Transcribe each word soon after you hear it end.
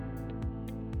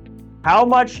How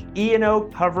much E&O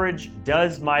coverage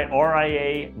does my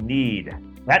RIA need?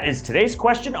 That is today's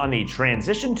question on the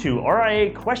Transition to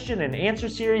RIA question and answer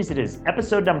series. It is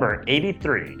episode number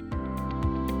 83.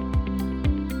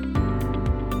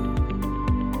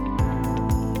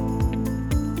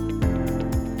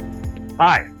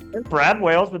 Hi, I'm Brad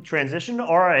Wales with Transition to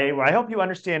RIA, where I help you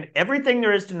understand everything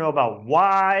there is to know about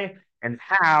why and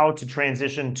how to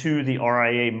transition to the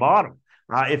RIA model.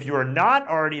 If you are not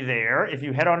already there, if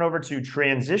you head on over to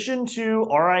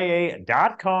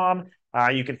transitiontoria.com,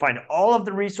 you can find all of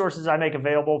the resources I make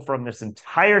available from this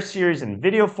entire series in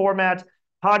video format,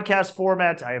 podcast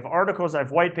format. I have articles, I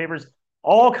have white papers,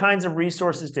 all kinds of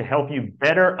resources to help you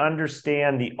better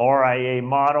understand the RIA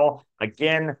model.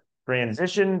 Again,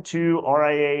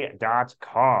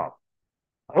 transitiontoria.com.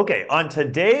 Okay, on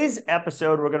today's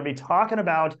episode, we're going to be talking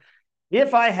about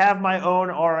if I have my own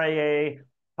RIA,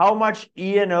 how much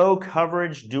E&O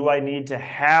coverage do I need to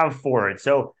have for it?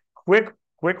 So quick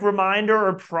reminder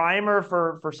or primer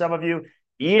for some of you.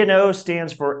 E&O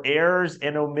stands for errors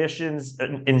and omissions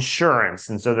insurance.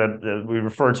 And so that we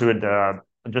refer to it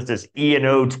just as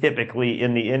E&O typically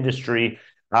in the industry.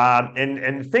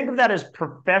 And think of that as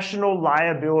professional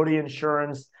liability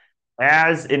insurance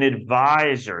as an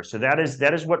advisor. So that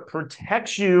is what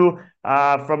protects you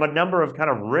from a number of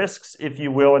kind of risks, if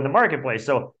you will, in the marketplace.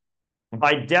 So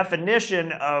by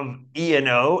definition of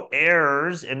E&O,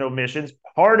 errors and omissions,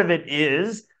 part of it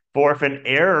is for if an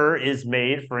error is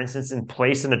made, for instance, in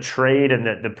placing a trade and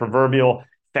the proverbial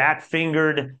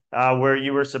fat-fingered where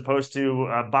you were supposed to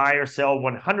buy or sell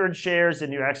 100 shares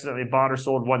and you accidentally bought or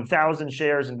sold 1,000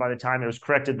 shares, and by the time it was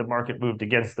corrected, the market moved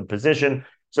against the position.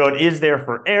 So it is there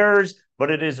for errors, but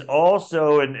it is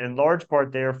also in large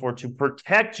part therefore to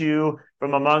protect you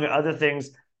from, among other things,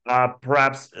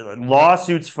 perhaps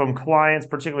lawsuits from clients,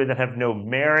 particularly that have no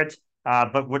merit,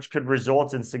 but which could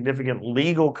result in significant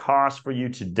legal costs for you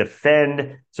to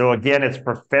defend. So again, it's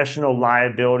professional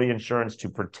liability insurance to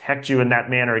protect you in that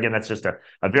manner. Again, that's just a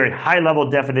very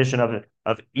high-level definition of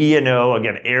E&O.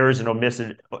 Again, errors and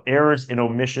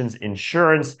omissions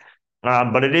insurance.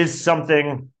 But it is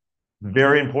something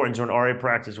very important to an RIA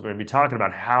practice. We're going to be talking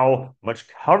about how much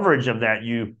coverage of that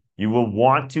you will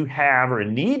want to have or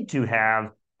need to have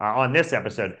on this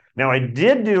episode. Now, I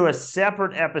did do a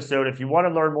separate episode. If you want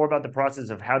to learn more about the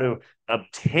process of how to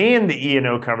obtain the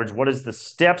E&O coverage, what is the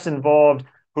steps involved,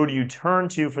 who do you turn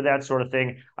to for that sort of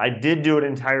thing, I did do an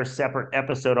entire separate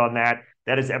episode on that.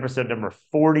 That is episode number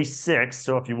 46.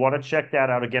 So if you want to check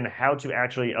that out, again, how to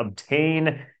actually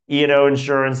obtain E&O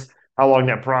insurance, how long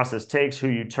that process takes, who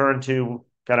you turn to,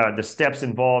 kind of the steps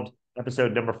involved,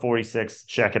 episode number 46,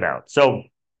 check it out. So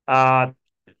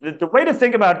the way to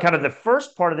think about kind of the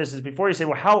first part of this is, before you say,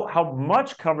 well, how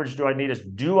much coverage do I need, is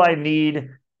do I need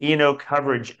E&O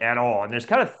coverage at all? And there's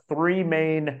kind of three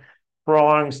main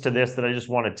prongs to this that I just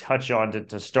want to touch on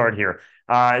to start here.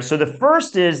 So the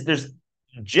first is there's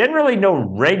generally no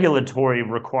regulatory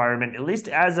requirement, at least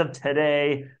as of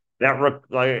today, that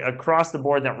across the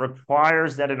board that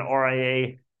requires that an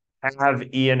RIA have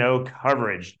E&O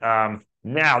coverage.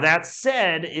 Now, that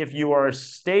said, if you are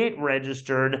state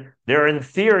registered, there in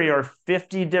theory are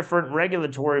 50 different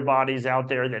regulatory bodies out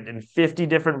there that in 50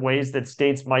 different ways that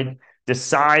states might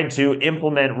decide to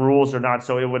implement rules or not.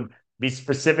 So it would be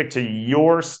specific to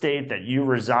your state that you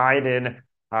reside in,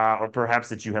 or perhaps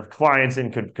that you have clients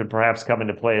in, could perhaps come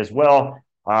into play as well.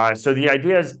 So the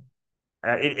idea is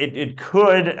it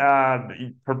could,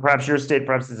 perhaps your state,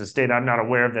 perhaps it's a state I'm not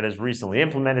aware of that has recently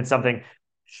implemented something.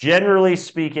 Generally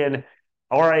speaking,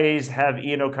 RIAs have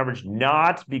E&O coverage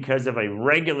not because of a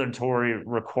regulatory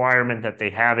requirement that they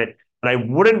have it, but I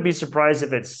wouldn't be surprised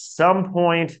if at some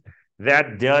point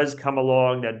that does come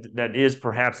along, that is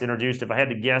perhaps introduced. If I had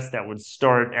to guess, that would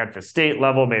start at the state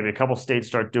level. Maybe a couple states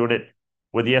start doing it.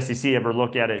 Would the SEC ever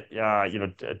look at it?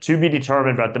 To be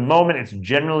determined. But at the moment, it's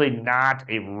generally not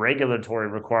a regulatory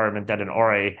requirement that an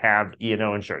RIA have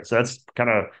E&O insurance. So that's kind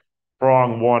of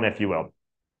prong one, if you will.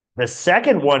 The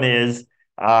second one is,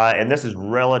 and this is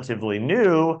relatively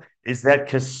new, is that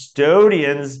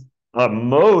custodians,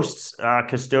 most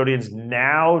custodians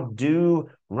now do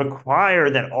require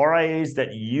that RIAs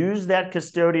that use that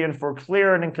custodian for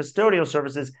clearing and custodial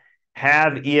services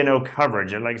have E&O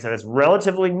coverage. And like I said, it's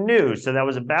relatively new. So that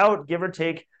was about, give or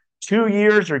take, 2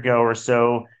 years ago or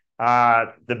so.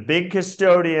 The big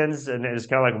custodians, and it's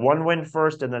kind of like one went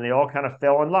first, and then they all kind of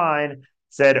fell in line,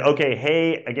 said, okay,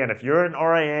 hey, again, if you're an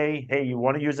RIA, hey, you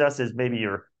want to use us as maybe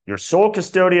your sole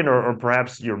custodian or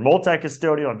perhaps your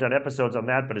multi-custodian. I've done episodes on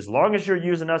that, but as long as you're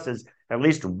using us as at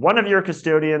least one of your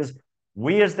custodians,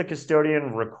 we as the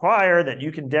custodian require that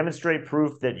you can demonstrate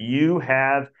proof that you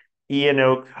have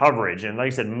E&O coverage. And like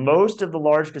I said, most of the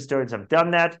large custodians have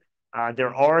done that.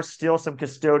 There are still some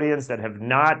custodians that have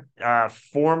not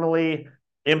formally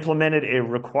implemented a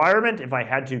requirement. If I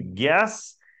had to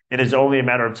guess, it is only a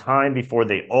matter of time before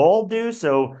they all do.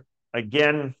 So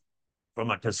again,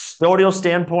 from a custodial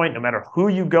standpoint, no matter who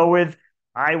you go with,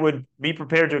 I would be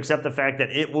prepared to accept the fact that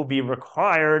it will be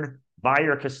required by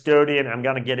your custodian. I'm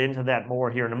going to get into that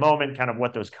more here in a moment, kind of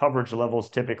what those coverage levels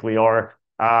typically are.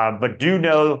 But do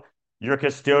know your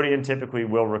custodian typically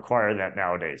will require that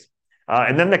nowadays.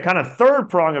 And then the kind of third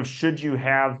prong of should you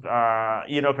have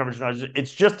coverage,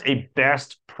 it's just a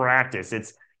best practice.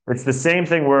 It's the same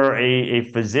thing where a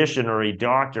physician or a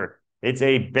doctor, it's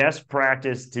a best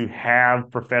practice to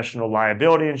have professional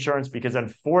liability insurance because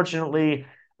unfortunately,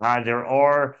 there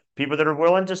are people that are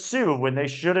willing to sue when they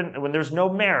shouldn't, when there's no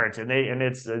merit, and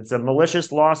it's a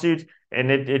malicious lawsuit,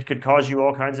 and it could cause you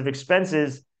all kinds of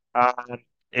expenses,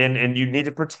 and you need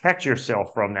to protect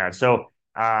yourself from that. So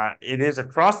it is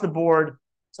across the board.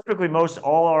 Typically, most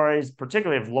all RIAs,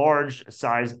 particularly of large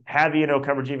size, have E&O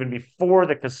coverage even before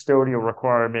the custodial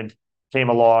requirement came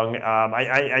along.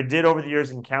 I did over the years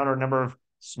encounter a number of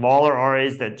smaller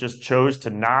RIAs that just chose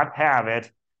to not have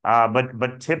it.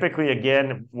 But typically,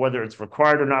 again, whether it's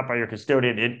required or not by your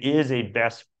custodian, it is a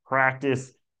best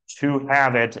practice to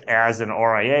have it as an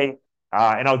RIA.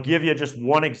 And I'll give you just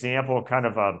one example of kind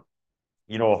of a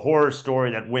horror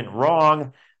story that went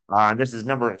wrong. This is a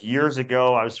number of years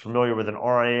ago. I was familiar with an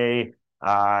RIA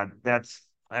and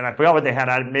I forgot what they had.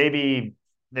 Maybe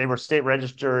they were state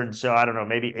registered, so I don't know,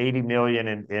 maybe 80 million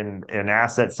in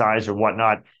asset size or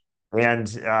whatnot. And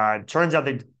turns out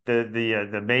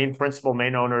the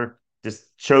main owner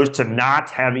just chose to not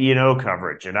have E&O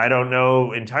coverage. And I don't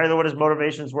know entirely what his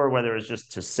motivations were, whether it's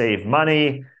just to save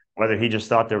money, whether he just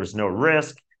thought there was no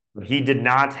risk. But he did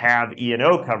not have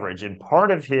E&O coverage. And part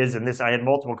of his, and this, I had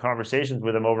multiple conversations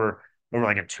with him over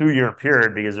like a 2-year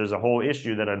period because there's a whole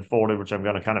issue that unfolded, which I'm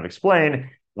going to kind of explain.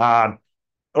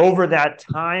 Over that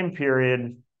time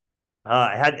period,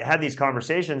 had these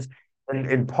conversations.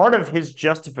 And part of his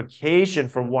justification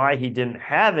for why he didn't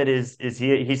have it is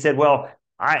he said, well,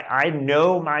 I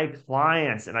know my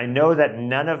clients, and I know that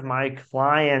none of my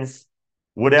clients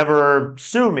would ever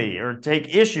sue me or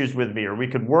take issues with me, or we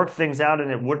could work things out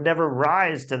and it would never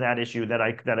rise to that issue that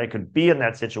I could be in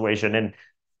that situation. And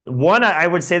one, I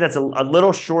would say that's a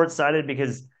little short-sighted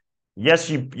because yes,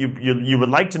 you would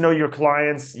like to know your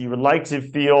clients, you would like to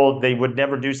feel they would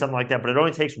never do something like that, but it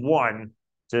only takes one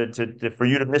for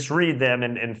you to misread them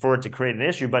and for it to create an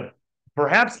issue. But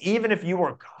perhaps even if you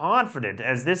were confident,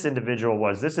 as this advisor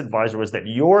was, that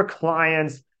your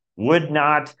clients would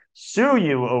not sue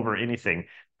you over anything.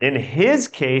 In his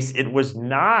case, it was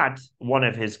not one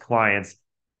of his clients.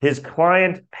 His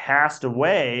client passed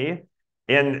away,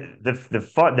 and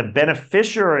the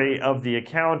beneficiary of the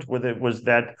account was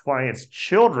that client's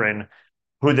children,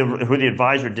 who the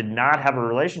advisor did not have a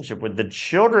relationship with. The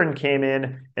children came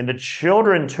in, and the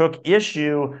children took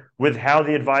issue with how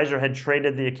the advisor had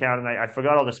traded the account. And I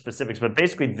forgot all the specifics, but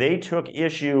basically they took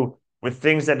issue with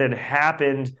things that had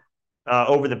happened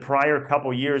over the prior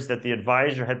couple years that the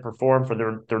advisor had performed for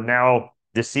their now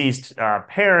deceased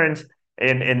parent.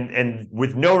 And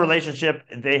with no relationship,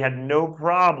 they had no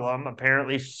problem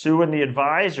apparently suing the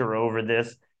advisor over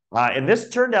this. And this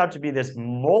turned out to be this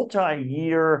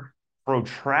multi-year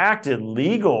protracted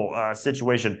legal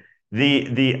situation.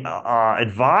 The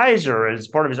advisor, as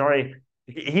part of his RA,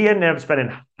 he ended up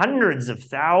spending hundreds of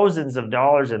thousands of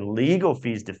dollars in legal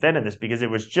fees defending this because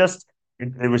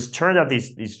it turned out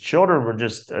these children were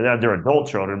just, they're adult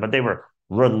children, but they were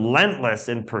relentless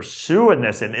in pursuing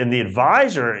this. And the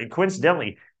advisor,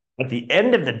 coincidentally, at the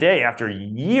end of the day, after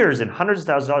years and hundreds of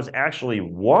thousands of dollars, actually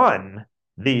won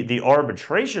the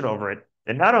arbitration over it.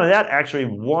 And not only that, actually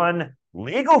won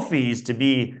legal fees to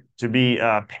be paid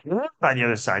by the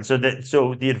other side. So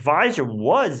the advisor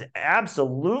was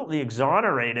absolutely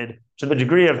exonerated to the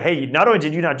degree of, hey, not only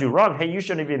did you not do wrong, hey, you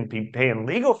shouldn't even be paying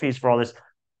legal fees for all this.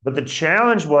 But the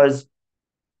challenge was,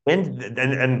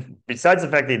 and besides the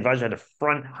fact the advisor had to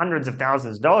front hundreds of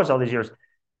thousands of dollars all these years,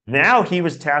 now he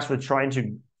was tasked with trying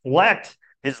to collect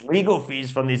his legal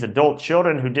fees from these adult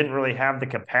children who didn't really have the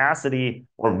capacity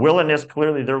or willingness.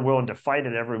 Clearly, they're willing to fight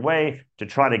it every way to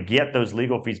try to get those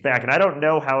legal fees back. And I don't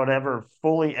know how it ever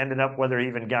fully ended up, whether he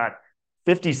even got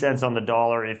 50 cents on the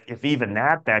dollar, if even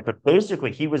that back. But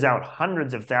basically, he was out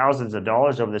hundreds of thousands of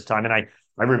dollars over this time. And I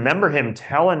remember him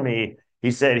telling me, he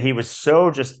said he was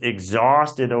so just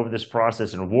exhausted over this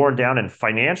process and worn down, and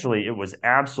financially it was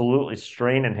absolutely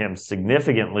straining him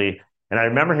significantly. And I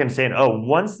remember him saying, oh,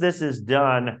 once this is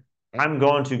done, I'm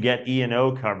going to get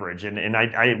E&O coverage. And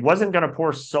I wasn't going to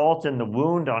pour salt in the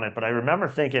wound on it, but I remember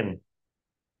thinking,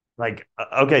 like,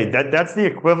 okay, that's the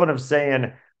equivalent of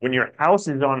saying when your house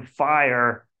is on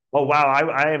fire, oh wow,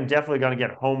 I am definitely going to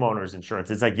get homeowners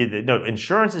insurance. It's like, no,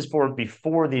 insurance is for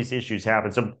before these issues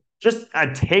happen. So just a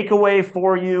takeaway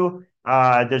for you.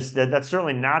 That's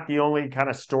certainly not the only kind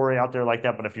of story out there like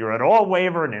that. But if you're at all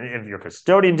wavering and if your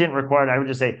custodian didn't require it, I would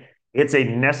just say it's a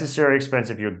necessary expense.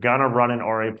 If you're gonna run an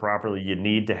RA properly, you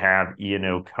need to have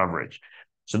E&O coverage.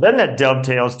 So then that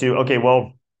dovetails to, okay,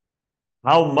 well,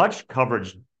 how much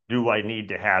coverage do I need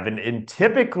to have? And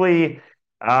typically,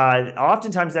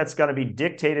 oftentimes that's going to be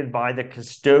dictated by the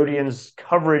custodian's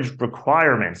coverage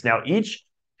requirements. Now, each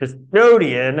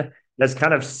custodian has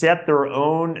kind of set their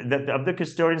own, of the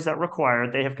custodians that require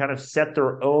it, they have kind of set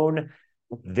their own,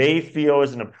 they feel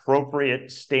is an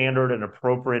appropriate standard, an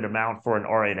appropriate amount for an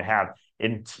RA to have.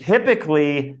 And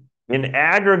typically, in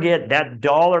aggregate, that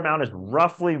dollar amount is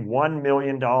roughly $1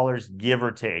 million, give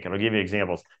or take. And I'll give you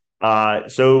examples.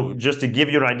 So just to give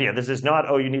you an idea, this is not,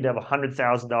 oh, you need to have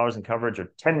 $100,000 in coverage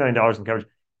or $10 million in coverage.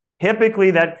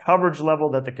 Typically, that coverage level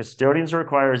that the custodians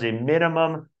require is a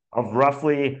minimum of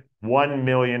roughly $1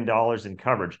 million in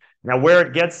coverage. Now, where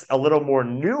it gets a little more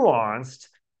nuanced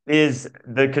is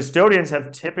the custodians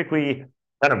have typically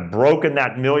kind of broken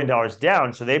that $1 million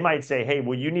down. So they might say, hey,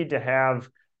 well, you need to have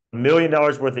 $1 million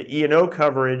worth of E&O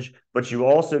coverage, but you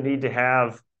also need to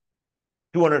have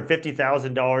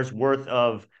 $250,000 worth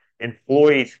of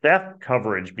employee theft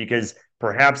coverage because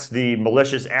perhaps the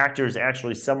malicious actor is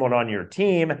actually someone on your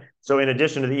team. So in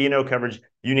addition to the E&O coverage,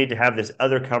 you need to have this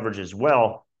other coverage as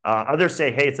well. Others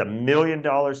say, hey, it's $1 million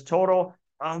total.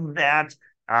 Of that,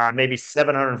 maybe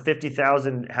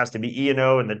 750,000 has to be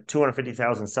E&O and the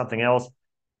 250,000 something else.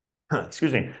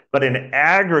 Excuse me. But in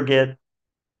aggregate,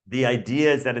 the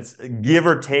idea is that it's give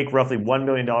or take roughly $1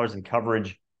 million in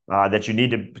coverage that you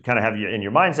need to kind of have in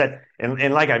your mindset.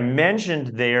 And like I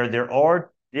mentioned there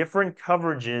are different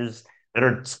coverages that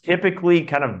are typically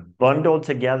kind of bundled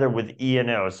together with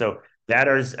E&O. So that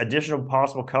is additional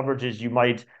possible coverages you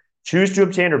might choose to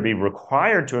obtain or be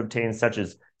required to obtain, such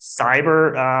as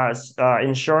cyber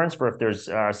insurance for if there's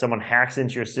someone hacks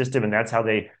into your system and that's how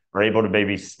they are able to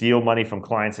maybe steal money from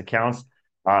clients' accounts,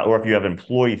 or if you have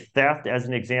employee theft as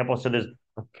an example. So there's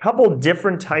a couple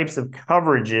different types of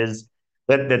coverages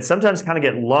that sometimes kind of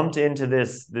get lumped into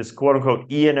this quote unquote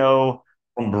E&O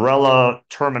umbrella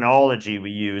terminology we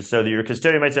use. So that your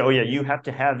custodian might say, oh yeah, you have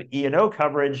to have E&O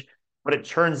coverage, but it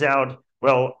turns out,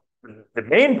 well, the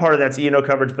main part of that's E&O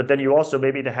coverage, but then you also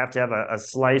maybe have to have a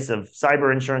slice of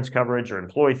cyber insurance coverage or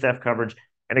employee theft coverage.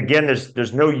 And again,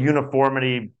 there's no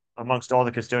uniformity amongst all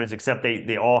the custodians, except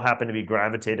they all happen to be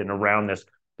gravitating around this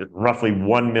roughly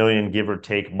 1 million, give or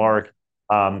take, mark.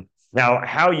 Now,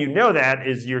 how you know that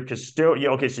is your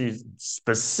custodian. Okay, so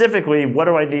specifically, what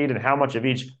do I need and how much of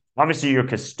each? Obviously, your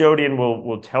custodian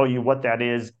will tell you what that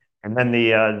is. And then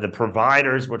the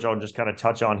providers, which I'll just kind of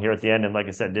touch on here at the end, and like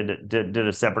I said, did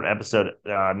a separate episode,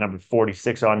 number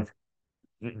 46 on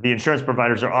the insurance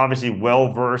providers are obviously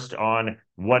well versed on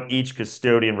what each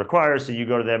custodian requires. So you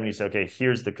go to them and you say, okay,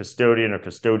 here's the custodian or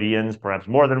custodians, perhaps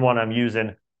more than one I'm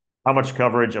using. How much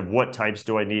coverage of what types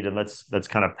do I need? And let's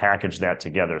kind of package that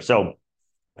together. So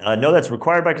I know that's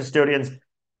required by custodians,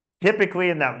 typically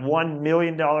in that $1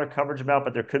 million coverage amount,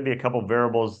 but there could be a couple of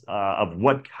variables of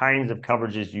what kinds of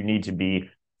coverages you need to be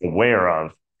aware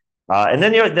of. And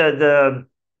then, again,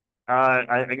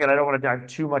 I don't want to dive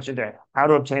too much into how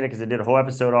to obtain it because I did a whole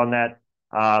episode on that.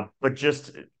 But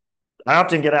just, I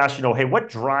often get asked, hey, what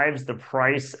drives the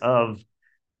price of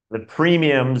the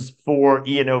premiums for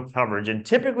E&O coverage? And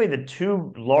typically the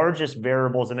two largest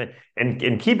variables in it,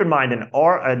 and keep in mind,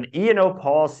 an E&O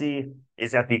policy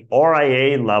is at the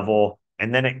RIA level,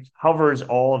 and then it covers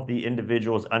all of the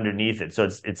individuals underneath it. So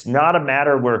it's not a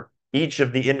matter where each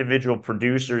of the individual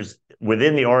producers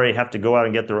within the RIA have to go out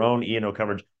and get their own E&O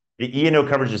coverage. The E&O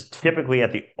coverage is typically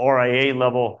at the RIA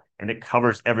level, and it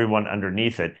covers everyone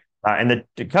underneath it. And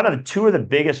the kind of two of the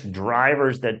biggest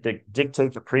drivers that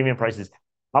dictate the premium prices: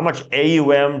 how much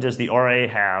AUM does the RIA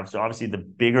have? So obviously, the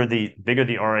bigger the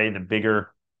RIA, the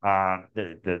bigger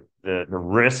the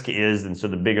risk is, and so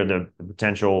the bigger the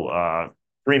potential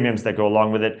premiums that go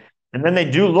along with it. And then they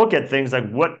do look at things like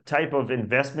what type of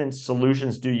investment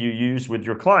solutions do you use with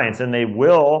your clients, and they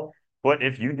will. But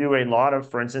if you do a lot of,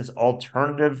 for instance,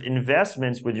 alternative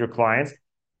investments with your clients,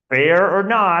 fair or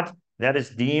not, that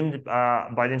is deemed by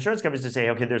the insurance companies to say,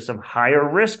 okay, there's some higher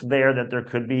risk there, that there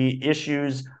could be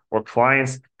issues or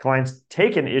clients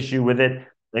take an issue with it.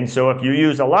 And so if you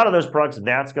use a lot of those products,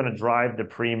 that's going to drive the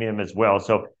premium as well.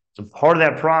 So So part of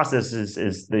that process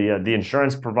is the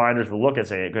insurance providers will look and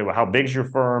say, okay, well, how big's your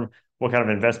firm? What kind of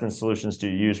investment solutions do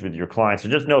you use with your clients? So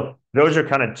just know those are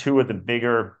kind of two of the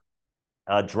bigger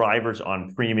drivers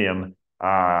on premium,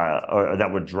 or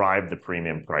that would drive the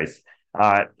premium price.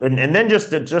 And then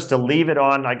just to leave it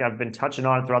on, like I've been touching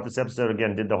on throughout this episode,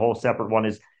 again, did the whole separate one,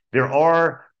 is there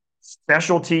are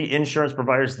specialty insurance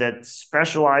providers that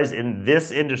specialize in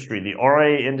this industry, the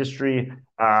RIA industry,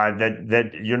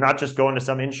 that you're not just going to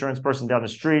some insurance person down the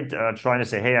street trying to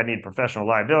say, hey, I need professional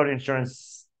liability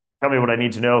insurance. Tell me what I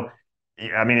need to know.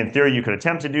 I mean, in theory, you could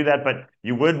attempt to do that, but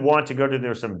you would want to go to,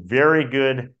 there's some very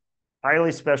good,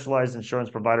 highly specialized insurance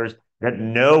providers that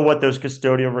know what those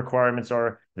custodial requirements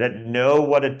are, that know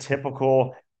what a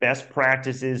typical best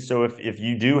practice is. So if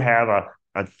you do have a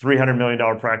 $300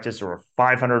 million practice or a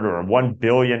 500 or a 1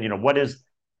 billion, what is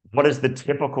the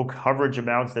typical coverage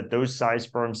amounts that those size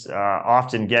firms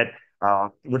often get,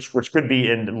 which could be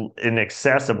in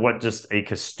excess of what just a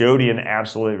custodian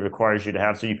absolutely requires you to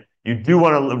have. So you do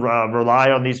want to rely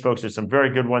on these folks. There's some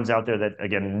very good ones out there that,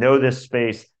 again, know this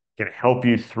space, can help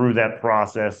you through that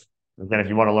process. And then if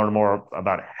you want to learn more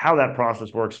about how that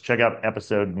process works, check out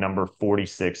episode number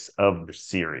 46 of the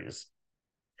series.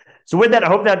 So with that, I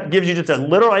hope that gives you just a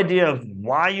little idea of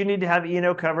why you need to have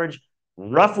E&O coverage,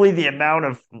 roughly the amount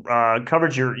of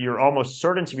coverage you're almost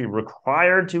certain to be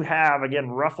required to have. Again,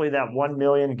 roughly that 1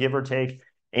 million, give or take,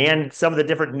 and some of the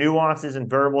different nuances and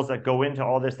variables that go into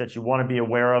all this that you want to be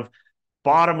aware of.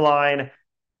 Bottom line,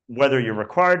 whether you're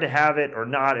required to have it or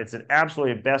not, it's an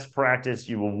absolutely best practice.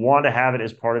 You will want to have it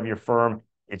as part of your firm.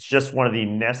 It's just one of the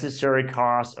necessary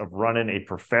costs of running a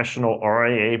professional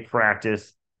RIA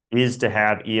practice is to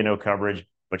have E&O coverage,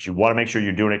 but you want to make sure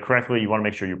you're doing it correctly. You want to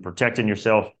make sure you're protecting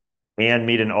yourself and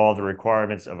meeting all the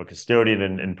requirements of a custodian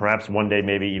and perhaps one day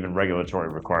maybe even regulatory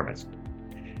requirements.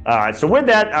 So with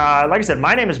that, like I said,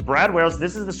 my name is Brad Wales.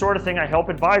 This is the sort of thing I help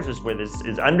advisors with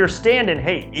is understanding,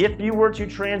 hey, if you were to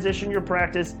transition your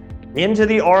practice into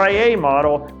the RIA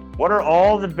model, what are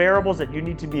all the variables that you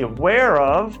need to be aware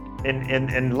of?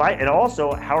 And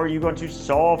also, how are you going to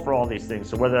solve for all these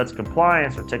things? So whether that's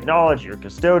compliance or technology or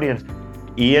custodians,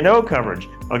 E&O coverage.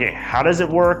 Okay, how does it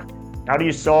work? How do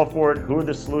you solve for it? Who are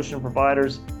the solution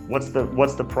providers? What's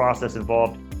the process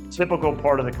involved? Typical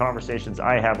part of the conversations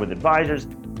I have with advisors.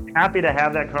 Happy to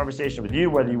have that conversation with you,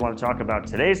 whether you want to talk about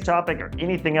today's topic or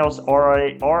anything else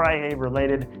RIA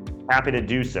related, happy to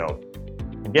do so.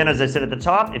 Again, as I said at the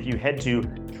top, if you head to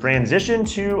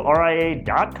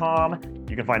transitiontoria.com,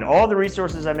 you can find all the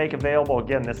resources I make available.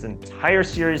 Again, this entire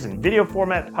series in video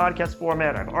format, podcast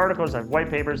format. I have articles, I have white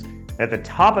papers. At the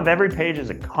top of every page is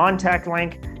a contact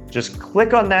link. Just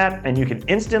click on that and you can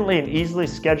instantly and easily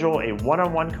schedule a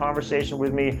one-on-one conversation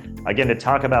with me, again, to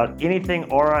talk about anything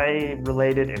RIA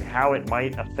related and how it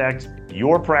might affect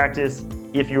your practice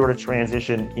if you were to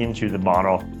transition into the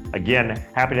model. Again,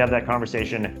 happy to have that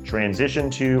conversation,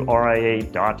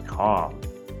 transitiontoria.com.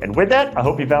 And with that, I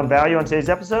hope you found value on today's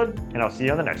episode, and I'll see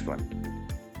you on the next one.